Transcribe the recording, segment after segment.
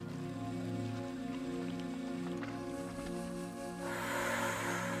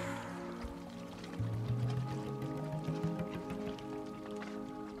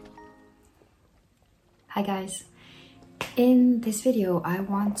Hi guys! In this video I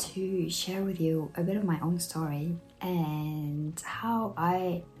want to share with you a bit of my own story and how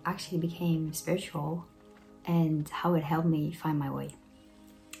I actually became spiritual and how it helped me find my way.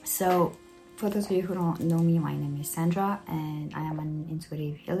 So for those of you who don't know me, my name is Sandra and I am an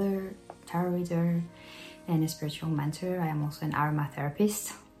intuitive healer, tarot reader and a spiritual mentor. I am also an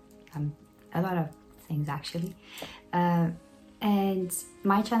aromatherapist. I'm a lot of things actually. And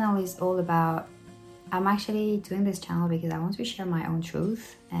my channel is all about, I'm actually doing this channel because I want to share my own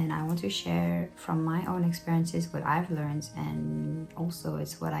truth and I want to share from my own experiences what I've learned, and also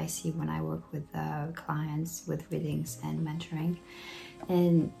it's what I see when I work with clients with readings and mentoring,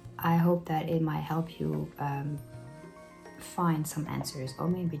 and I hope that it might help you find some answers, or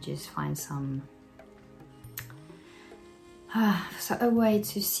maybe just find some a way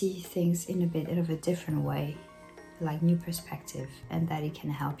to see things in a bit of a different way, like new perspective, and that it can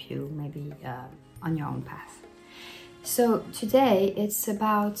help you maybe on your own path. So today it's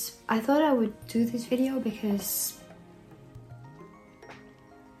about, I thought I would do this video because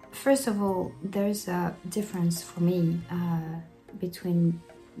first of all, there's a difference for me between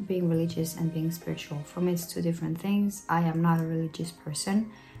being religious and being spiritual. For me it's two different things. I am not a religious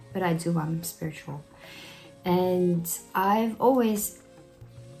person, but I'm spiritual, and I've always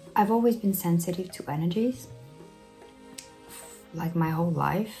been sensitive to energies like my whole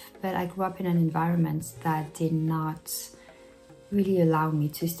life, but I grew up in an environment that did not really allow me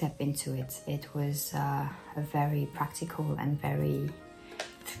to step into it. It was a very practical and very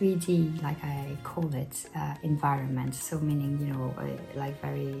 3D, like I call it, environment. So meaning, you know, like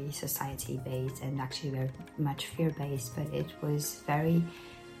very society based and actually very much fear based, but it was very,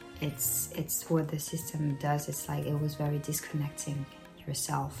 it's what the system does. It's like it was very disconnecting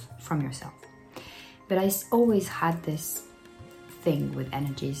yourself from yourself. But I always had this thing with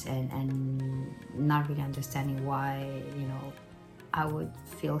energies and not really understanding why, you know, I would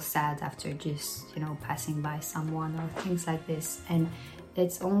feel sad after just, you know, passing by someone or things like this. And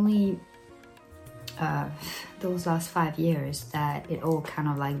it's only those last 5 years that it all kind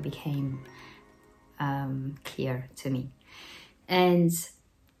of like became clear to me. And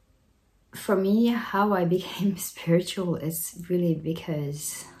for me, how I became spiritual is really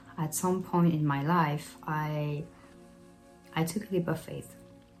because at some point in my life I took a leap of faith.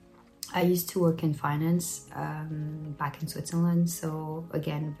 I used to work in finance back in Switzerland, so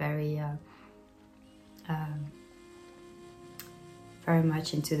again, very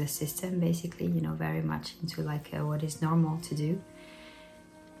much into the system, basically, you know, very much into like what is normal to do.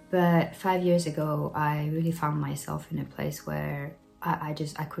 But 5 years ago, I really found myself in a place where I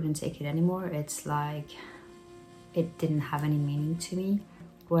couldn't take it anymore. It's like it didn't have any meaning to me.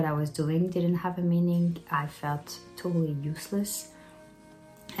 What I was doing didn't have a meaning. I felt totally useless.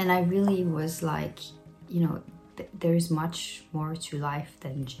 And I really was like, you know, there's much more to life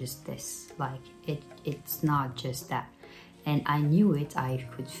than just this. Like it's not just that. And I knew it, I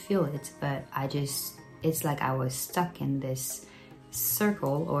could feel it, but it's like I was stuck in this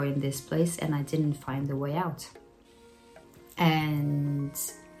circle or in this place and I didn't find the way out. And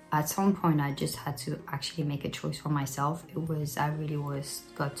at some point I just had to actually make a choice for myself. I really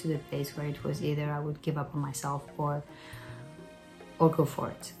got to the place where it was either I would give up on myself or go for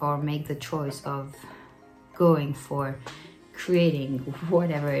it, or make the choice of going for creating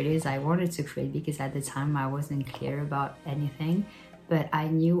whatever it is I wanted to create, because at the time I wasn't clear about anything, but I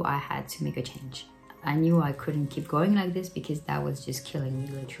knew I had to make a change. I knew I couldn't keep going like this because that was just killing me,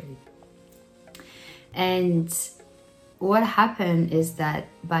 literally. And what happened is that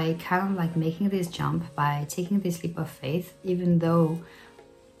by kind of like making this jump, by taking this leap of faith, even though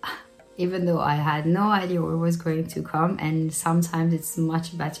I had no idea what was going to come, and sometimes it's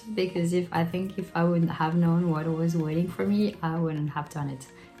much better because if I wouldn't have known what was waiting for me, I wouldn't have done it,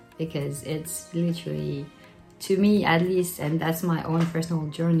 because it's literally, to me at least, and that's my own personal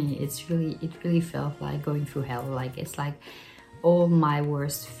journey, it really felt like going through hell. Like it's like all my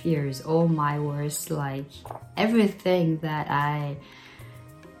worst fears, all my worst, like everything that I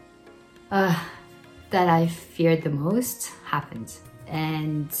feared the most happened.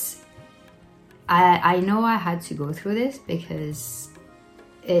 And I know I had to go through this because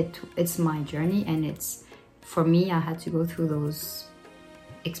it's my journey, and it's, for me, I had to go through those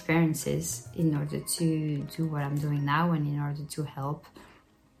experiences in order to do what I'm doing now, and in order to help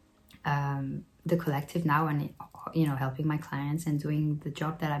the collective now, and, you know, helping my clients and doing the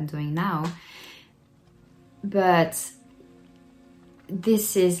job that I'm doing now. But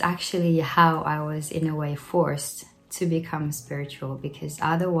this is actually how I was in a way forced to become spiritual, because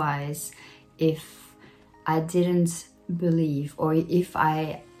otherwise, if I didn't believe, or if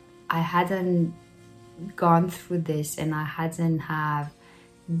I hadn't gone through this and I hadn't have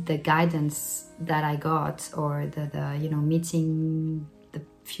the guidance that I got, or the you know, meeting the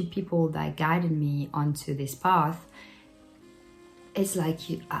few people that guided me onto this path, it's like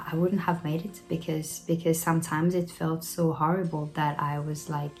I wouldn't have made it, because sometimes it felt so horrible that I was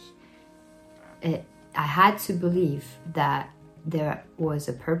like, I had to believe that there was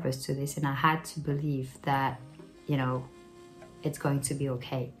a purpose to this, and I had to believe that, you know, it's going to be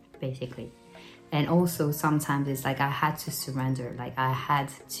okay, basically. And also sometimes it's like I had to surrender, like I had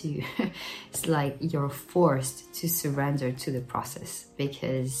to it's like you're forced to surrender to the process,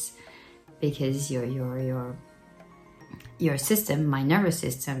 because your system, my nervous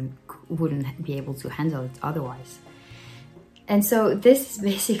system, wouldn't be able to handle it otherwise. And so this is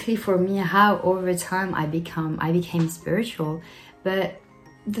basically for me how over time I became spiritual. But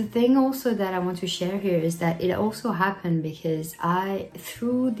the thing also that I want to share here is that it also happened because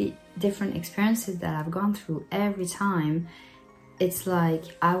through the different experiences that I've gone through, every time it's like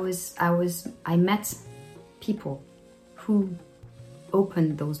I met people who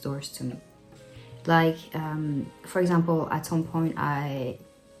opened those doors to me. Like for example, at some point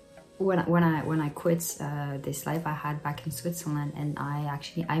when I quit this life I had back in Switzerland, and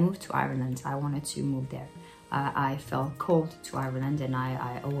I moved to Ireland. I wanted to move there. I felt called to Ireland, and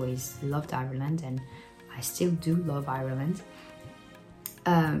I always loved Ireland, and I still do love Ireland.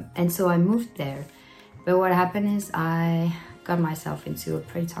 And so I moved there. But what happened is I got myself into a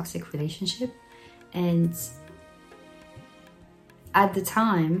pretty toxic relationship, and at the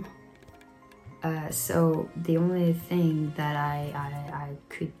time, so the only thing that I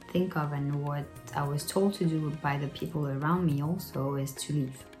could think of, and what I was told to do by the people around me also, is to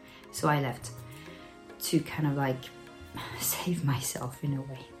leave. So I left to kind of like save myself in a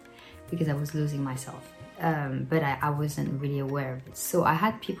way, because I was losing myself. But I wasn't really aware of it. So I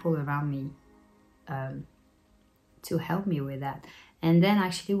had people around me to help me with that. And then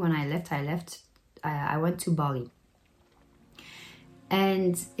actually when I went to Bali.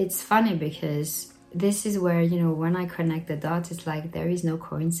 And it's funny because this is where, you know, when I connect the dots, it's like there is no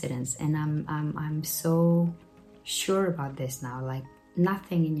coincidence. And I'm so sure about this now. Like,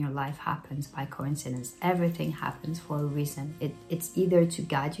 nothing in your life happens by coincidence. Everything happens for a reason. It's either to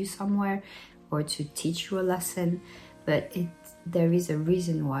guide you somewhere or to teach you a lesson, but there is a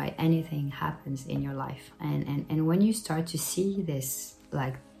reason why anything happens in your life. And when you start to see this,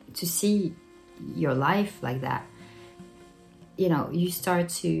 like to see your life like that, you know, you start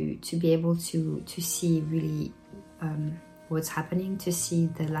to be able to see really what's happening, to see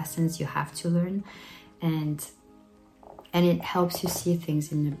the lessons you have to learn, and it helps you see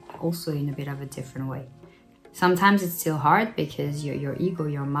things also in a bit of a different way. Sometimes it's still hard because your ego,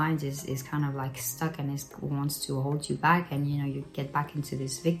 your mind is kind of like stuck and it wants to hold you back, and you know, you get back into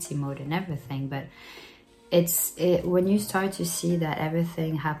this victim mode and everything. But when you start to see that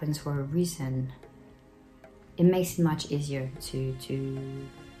everything happens for a reason, it makes it much easier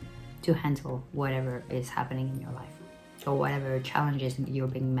to handle whatever is happening in your life, or whatever challenges you're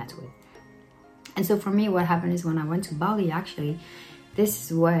being met with. And so for me, what happened is when I went to Bali, actually,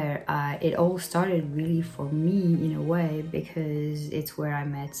 this is where it all started really for me in a way, because it's where I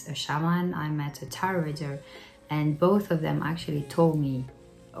met a shaman, I met a tarot reader, and both of them actually told me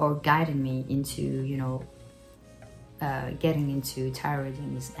or guided me into, you know, getting into tarot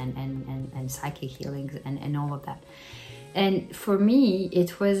readings and psychic healings and all of that. And for me,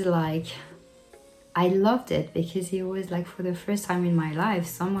 it was like, I loved it because it was like, for the first time in my life,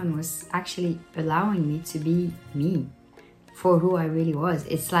 someone was actually allowing me to be me for who I really was.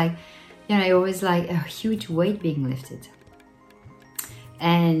 It's like, you know, it was like a huge weight being lifted.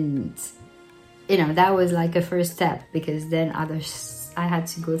 And, you know, that was like a first step, because then I had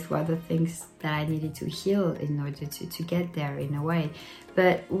to go through other things that I needed to heal in order to get there in a way.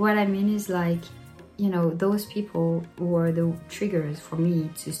 But what I mean is, like, you know, those people were the triggers for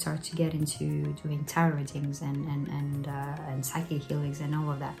me to start to get into doing tarot readings and psychic healings and all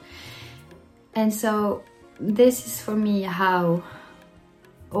of that. And so this is for me how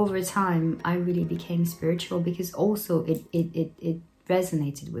over time I really became spiritual, because also it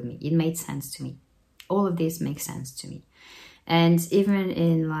resonated with me. It made sense to me. All of this makes sense to me. And even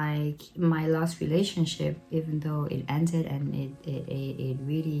in like my last relationship, even though it ended, and it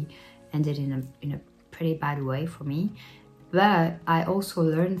really ended in a pretty bad way for me, but I also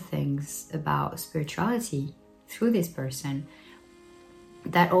learned things about spirituality through this person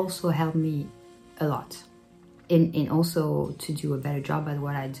that also helped me a lot in also to do a better job at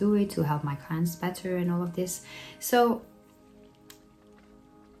what I do, to help my clients better and all of this. So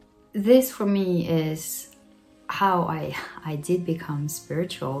this for me is how I did become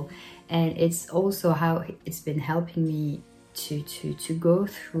spiritual. And it's also how it's been helping me to go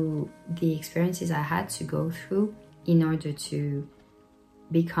through the experiences I had to go through in order to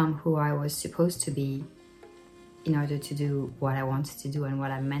become who I was supposed to be, in order to do what I wanted to do and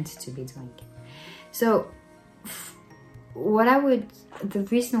what I meant to be doing. So the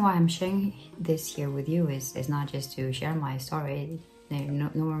reason why I'm sharing this here with you is not just to share my story, no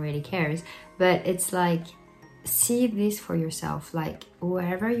one really cares, but it's like, see this for yourself, like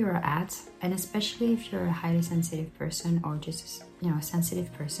wherever you're at, and especially if you're a highly sensitive person, or just, you know, a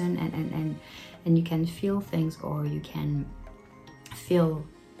sensitive person, and you can feel things, or you can feel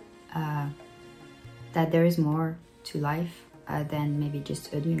that there is more to life than maybe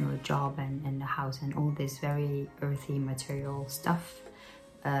just a, you know, a job and a house and all this very earthy material stuff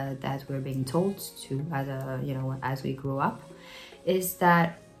that we're being told to as a, you know, as we grow up, is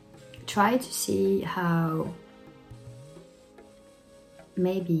that try to see how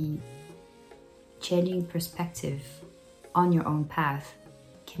maybe changing perspective on your own path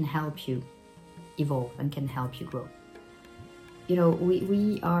can help you evolve and can help you grow. You know,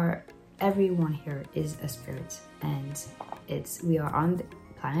 we are, everyone here is a spirit, and we are on the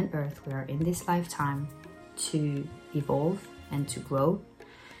planet Earth, we are in this lifetime to evolve and to grow.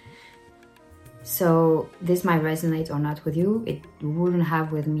 So this might resonate or not with you. It wouldn't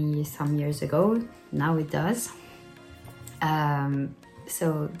have with me some years ago, now it does.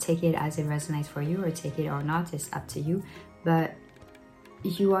 So take it as it resonates for you, or take it or not, it's up to you. But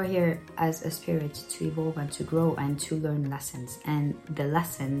you are here as a spirit to evolve and to grow and to learn lessons. And the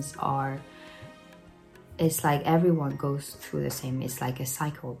lessons are, it's like everyone goes through the same, it's like a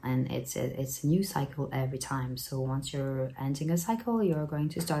cycle, and it's a new cycle every time. So once you're ending a cycle, you're going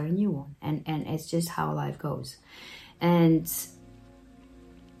to start a new one, and it's just how life goes. And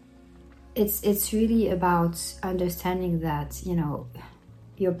it's really about understanding that, you know,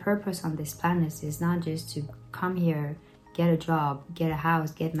 your purpose on this planet is not just to come here, get a job, get a house,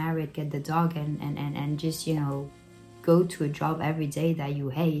 get married, get the dog, and just, you know, go to a job every day that you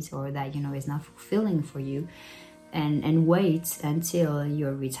hate, or that, you know, is not fulfilling for you, and wait until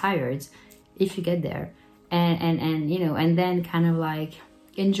you're retired, if you get there, and you know, and then kind of like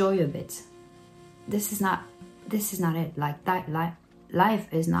enjoy a bit. This is not it. Like that, life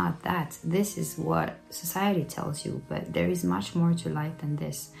is not that. This is what society tells you, but there is much more to life than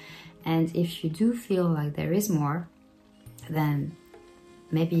this. And if you do feel like there is more, then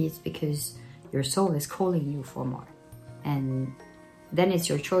maybe it's because your soul is calling you for more, and then it's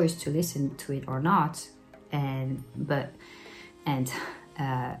your choice to listen to it or not.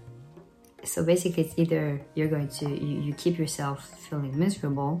 So basically, it's either you're going to you keep yourself feeling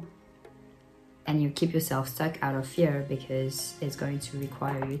miserable, and you keep yourself stuck out of fear, because it's going to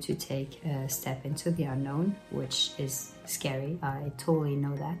require you to take a step into the unknown, which is scary. I totally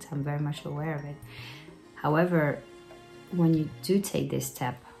know that. I'm very much aware of it. However, when you do take this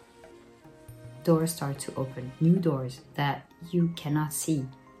step, doors start to open, new doors that you cannot see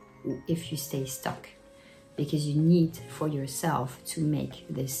if you stay stuck, because you need for yourself to make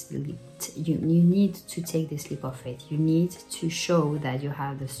this leap. You need to take this leap of faith. You need to show that you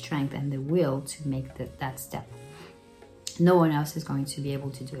have the strength and the will to make that step. No one else is going to be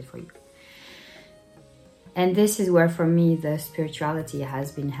able to do it for you. And this is where, for me, the spirituality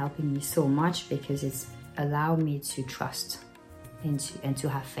has been helping me so much, because it's allowed me to trust into and to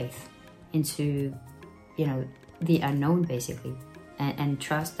have faith into, you know, the unknown, basically, and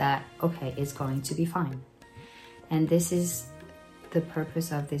trust that, okay, it's going to be fine. And this is the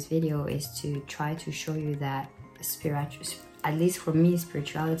purpose of this video, is to try to show you that at least for me,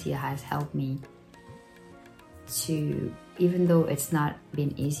 spirituality has helped me to, even though it's not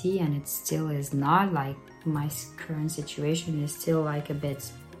been easy, and it still is not, like my current situation is still like a bit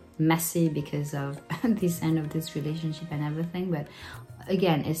messy because of this end of this relationship and everything, but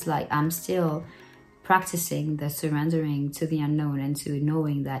again, it's like I'm still practicing the surrendering to the unknown, and to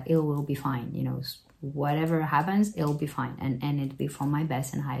knowing that it will be fine. You know, whatever happens, it'll be fine, and it'll be for my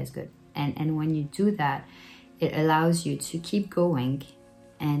best and highest good. And when you do that, it allows you to keep going,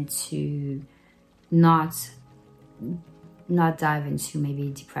 and to not dive into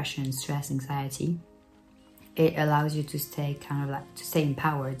maybe depression, stress, anxiety. It allows you to stay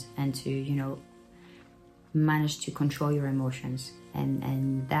empowered, and to, you know, manage to control your emotions,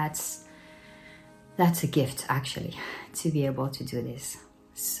 and that's a gift, actually, to be able to do this.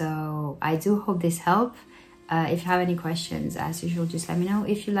 So I do hope this helped. If you have any questions, as usual, just let me know.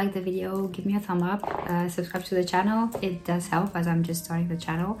 If you like the video, give me a thumb up, subscribe to the channel. It does help, as I'm just starting the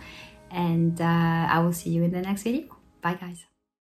channel, and I will see you in the next video. Bye, guys.